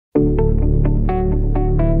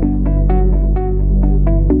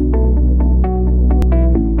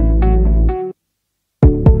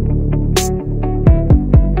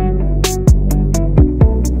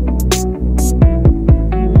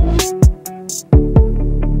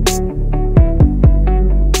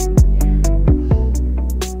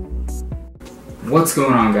What's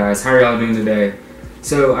going on, guys? How are y'all doing today?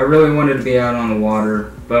 So I really wanted to be out on the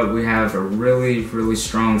water, but we have a really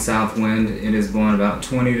strong south wind. It is blowing about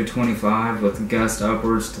 20 to 25 with gusts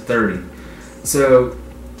upwards to 30. So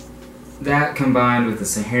that combined with the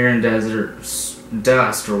Saharan desert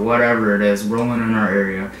dust or whatever it is rolling in our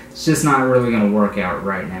area, it's just not really going to work out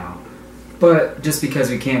right now. But just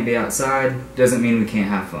because we can't be outside doesn't mean we can't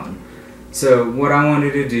have fun. So what I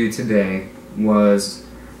wanted to do today was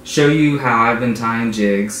show you how I've been tying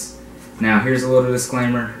jigs. Now here's a little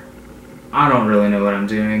disclaimer. I don't really know what I'm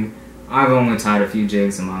doing. I've only tied a few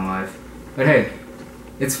jigs in my life. But hey,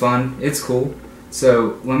 it's fun, it's cool.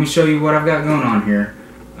 So let me show you what I've got going on here.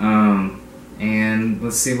 And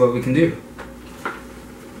let's see what we can do.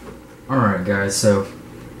 Alright guys, so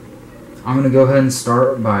I'm going to go ahead and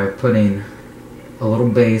start by putting a little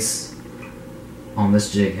base on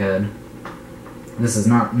this jig head. This is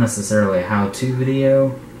not necessarily a how-to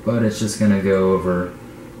video, but it's just going to go over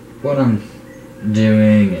what I'm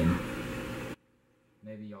doing, and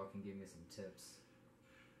maybe y'all can give me some tips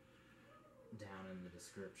down in the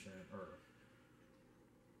description.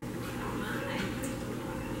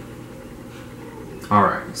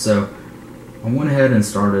 Alright, so I went ahead and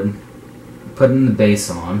started putting the base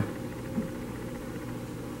on.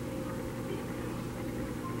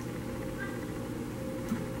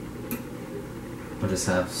 I just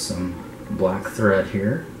have some black thread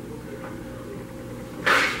here.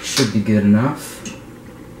 Should be good enough.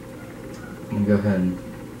 I'm gonna go ahead and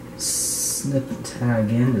snip the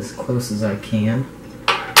tag in as close as I can.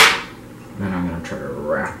 Then I'm gonna try to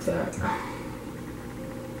wrap that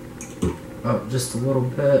up just a little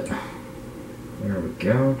bit. There we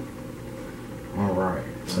go. Alright,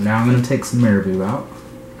 so now I'm gonna take some marabou out.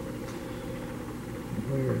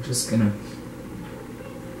 We're just gonna...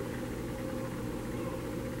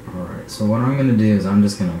 Alright, so what I'm gonna do is I'm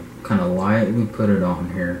just gonna kind of lightly put it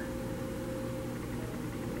on here.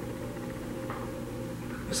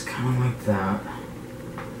 Just kind of like that.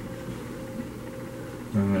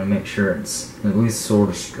 I'm gonna make sure it's at least sort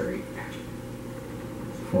of straight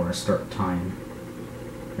before I start tying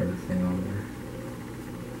everything on there.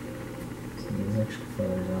 So these extra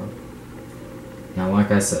feathers out. Now,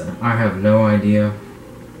 like I said, I have no idea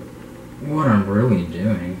what I'm really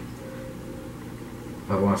doing.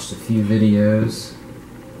 I watched a few videos,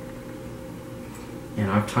 and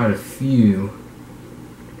I've tied a few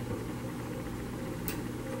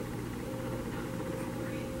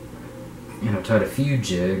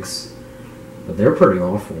jigs, but they're pretty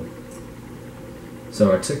awful.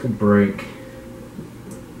 So I took a break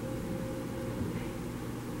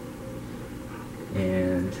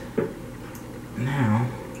and now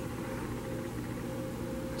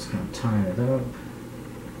just gonna tie it up.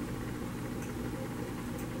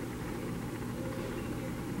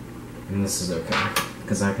 And this is okay,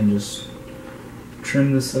 because I can just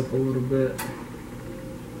trim this up a little bit.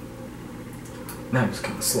 That was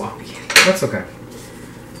kind of sloppy. That's okay.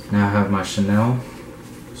 Now I have my chenille.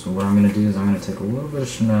 So what I'm going to do is I'm going to take a little bit of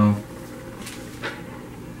chenille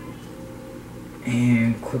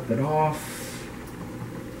and clip it off.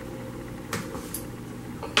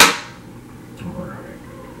 Alright.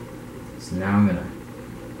 So now I'm going to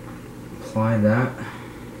apply that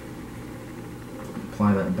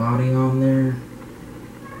body on there.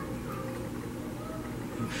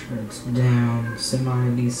 Make sure it's down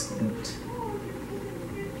semi-decent.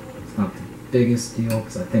 It's not the biggest deal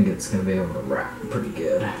because I think it's going to be able to wrap pretty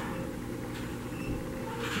good.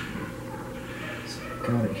 So I've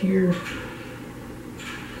got it here.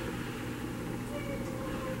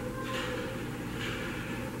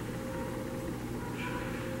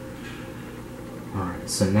 Alright,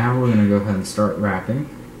 so now we're going to go ahead and start wrapping.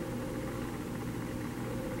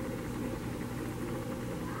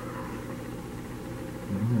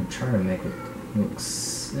 I'm going to try to make it look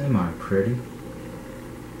semi-pretty.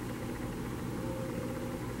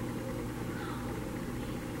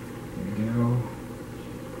 There we go.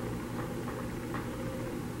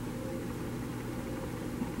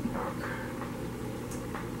 Okay.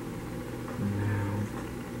 Now,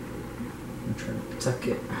 I'm trying to tuck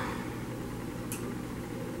it.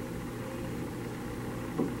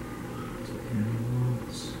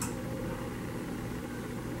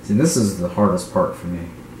 See, this is the hardest part for me.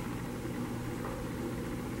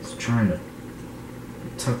 It's trying to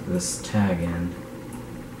tuck this tag in.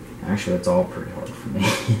 Actually, it's all pretty hard for me.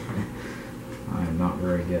 I am not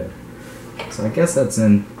very good. So I guess that's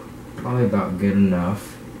in probably about good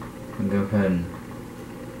enough. I'll go ahead and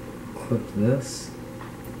clip this.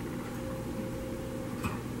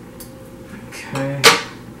 Okay.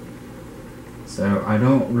 So So I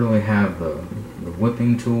don't really have the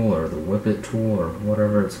whipping tool or the whippet tool or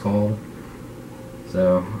whatever it's called.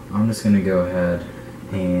 So I'm just going to go ahead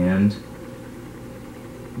and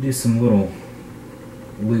do some little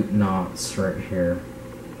loop knots right here.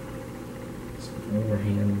 Some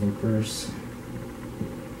overhand loopers.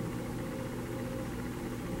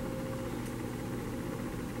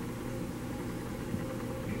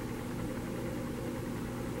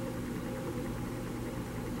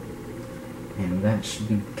 And that should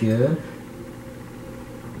be good.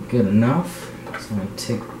 Good enough. So I'm going to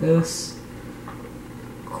take this,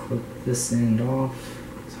 clip this end off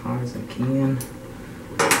as high as I can.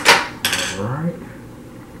 Alright.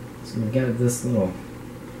 So we've got this little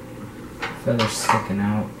feather sticking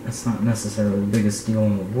out. It's not necessarily the biggest deal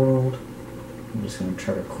in the world. I'm just going to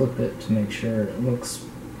try to clip it to make sure it looks.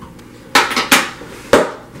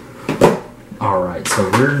 Alright,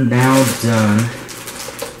 so we're now done.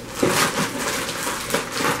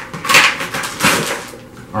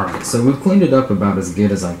 Alright, so we've cleaned it up about as good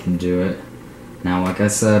as I can do it. Now, like I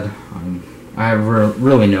said, I have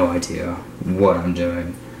really no idea what I'm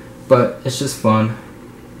doing. But it's just fun.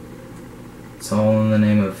 It's all in the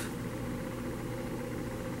name of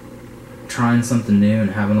trying something new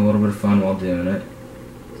and having a little bit of fun while doing it.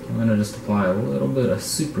 So I'm going to just apply a little bit of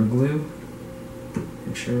super glue.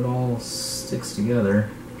 Make sure it all sticks together.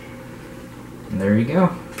 And there you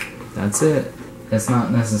go. That's it. It's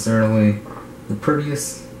not necessarily the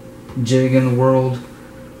prettiest jig in the world,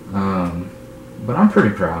 but I'm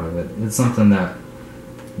pretty proud of it. It's something that,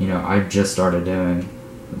 you know, I just started doing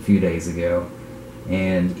a few days ago,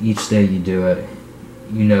 and each day you do it,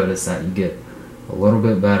 you notice that you get a little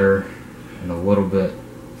bit better and a little bit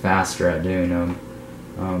faster at doing them.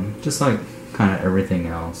 Just like kind of everything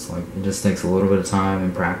else, like it just takes a little bit of time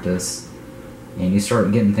and practice, and you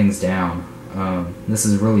start getting things down. This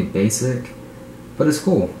is really basic, but it's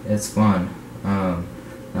cool. It's fun.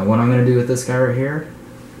 Now what I'm going to do with this guy right here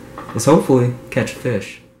is hopefully catch a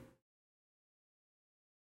fish.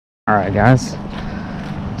 Alright guys,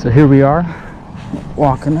 so here we are,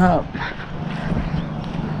 walking up.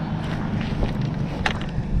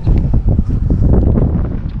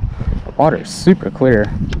 The water's super clear.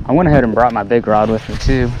 I went ahead and brought my big rod with me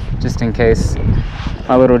too, just in case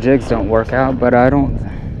my little jigs don't work out, but I don't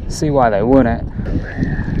see why they wouldn't.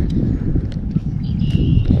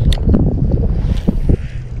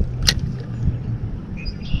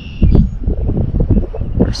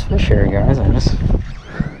 There's fish here, guys. I just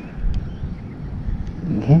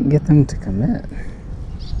can't get them to commit.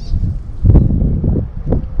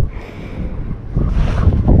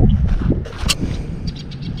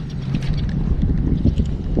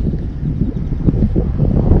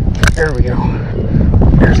 There we go.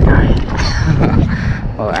 There's a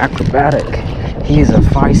guy. Well, acrobatic. He's a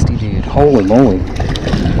feisty dude. Holy moly.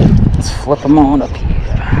 Let's flip him on up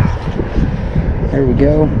here. There we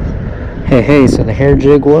go. Hey, so the hair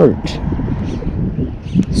jig worked.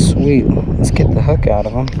 Sweet. Let's get the hook out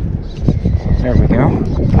of him. There we go.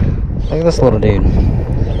 Look at this little dude.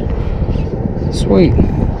 Sweet.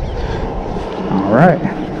 Alright.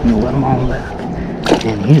 I'm gonna let him on back.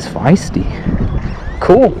 And he's feisty.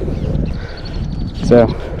 Cool. So,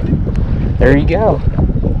 there you go.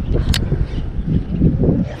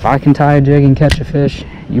 If I can tie a jig and catch a fish,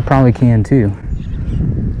 you probably can too.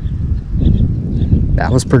 That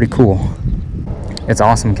was pretty cool. It's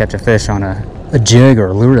awesome to catch a fish on a jig or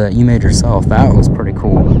a lure that you made yourself. That was pretty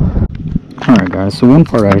cool. Alright guys, so one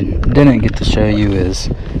part I didn't get to show you is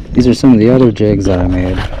these are some of the other jigs that I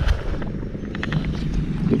made.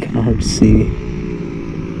 It's kind of hard to see.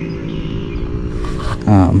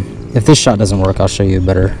 If this shot doesn't work, I'll show you a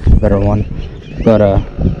better one. But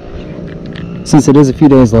since it is a few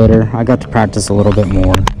days later, I got to practice a little bit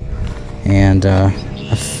more, and I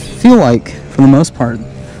feel like for the most part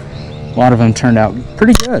a lot of them turned out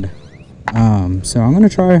pretty good. So I'm gonna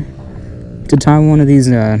try to tie one of these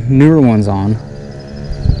newer ones on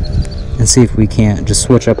and see if we can't just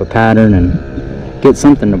switch up a pattern and get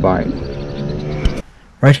something to bite.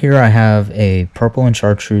 Right here I have a purple and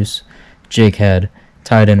chartreuse jig head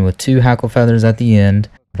tied in with 2 hackle feathers at the end,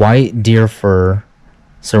 white deer fur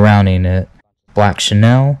surrounding it, black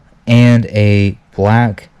chenille, and a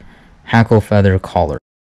black hackle feather collar.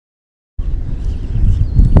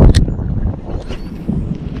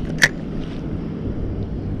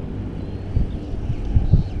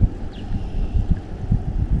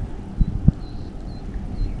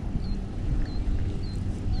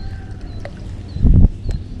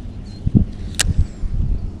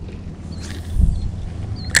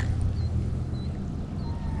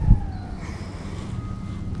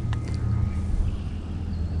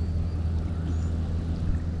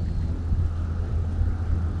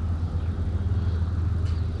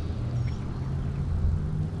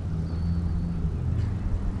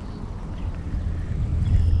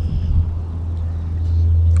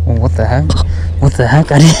 What the heck? What the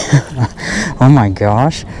heck? I did. Oh my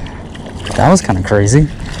gosh. That was kind of crazy.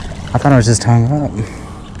 I thought I was just hung up.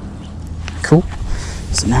 Cool.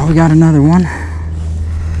 So now we got another one.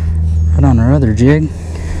 Put on our other jig.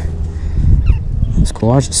 It's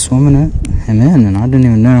cool. I was just swimming him in and I didn't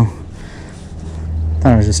even know.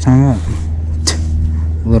 Thought I was just hung up.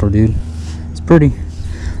 Little dude. It's pretty.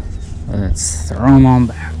 Let's throw him on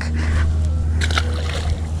back.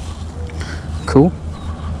 Cool.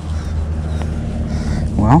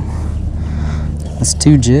 Well, that's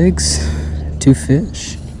 2 jigs, 2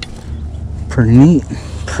 fish. Pretty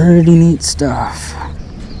neat stuff.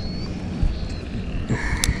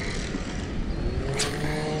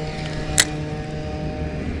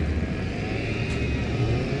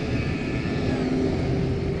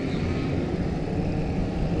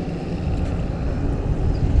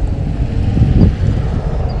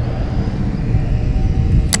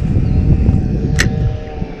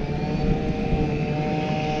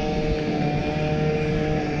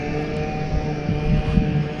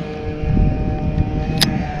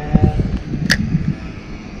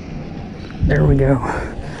 There we go.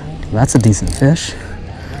 That's a decent fish.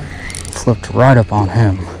 Flipped right up on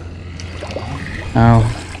him. Oh,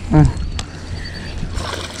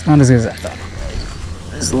 it's not as good as I thought.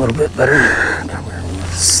 It's a little bit better.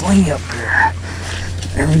 Sling up there.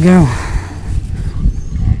 There we go.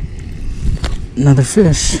 Another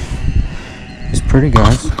fish. He's pretty,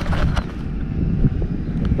 guys.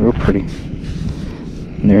 Real pretty.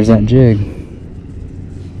 And there's that jig.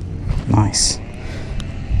 Nice.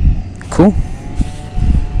 Cool.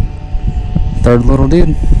 Third little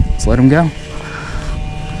dude. Let's let him go.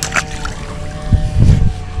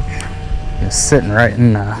 He was sitting right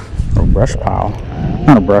in a little brush pile.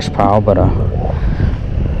 Not a brush pile, but a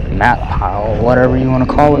mat pile, whatever you want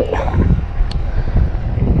to call it.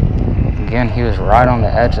 Again, he was right on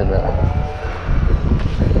the edge of the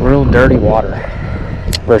real dirty water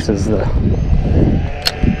versus the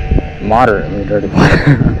moderately dirty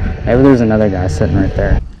water. Maybe there's another guy sitting right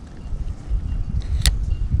there.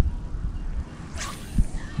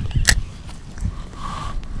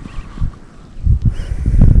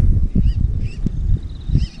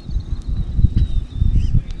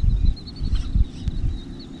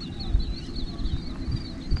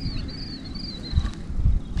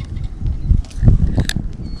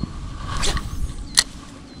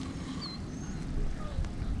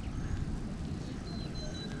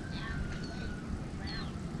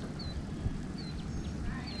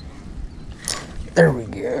 There we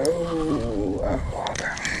go.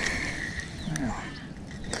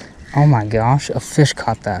 Oh my gosh, a fish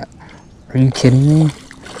caught that. Are you kidding me?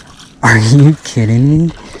 Are you kidding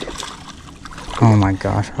me? Oh my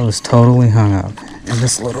gosh, I was totally hung up. And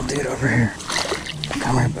this little dude over here.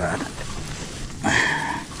 Come here, bud.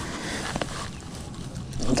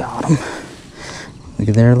 Got him. Look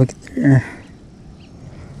at there, look at there.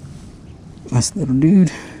 Nice little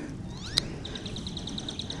dude.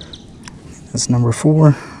 That's number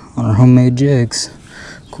 4 on our homemade jigs.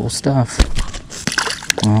 Cool stuff.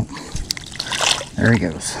 Well, there he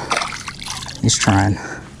goes. He's trying.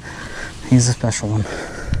 He's a special one.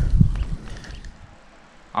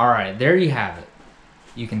 Alright, there you have it.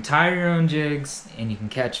 You can tie your own jigs and you can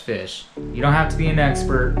catch fish. You don't have to be an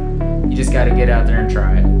expert. You just got to get out there and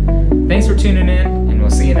try it. Thanks for tuning in, and we'll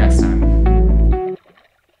see you next time.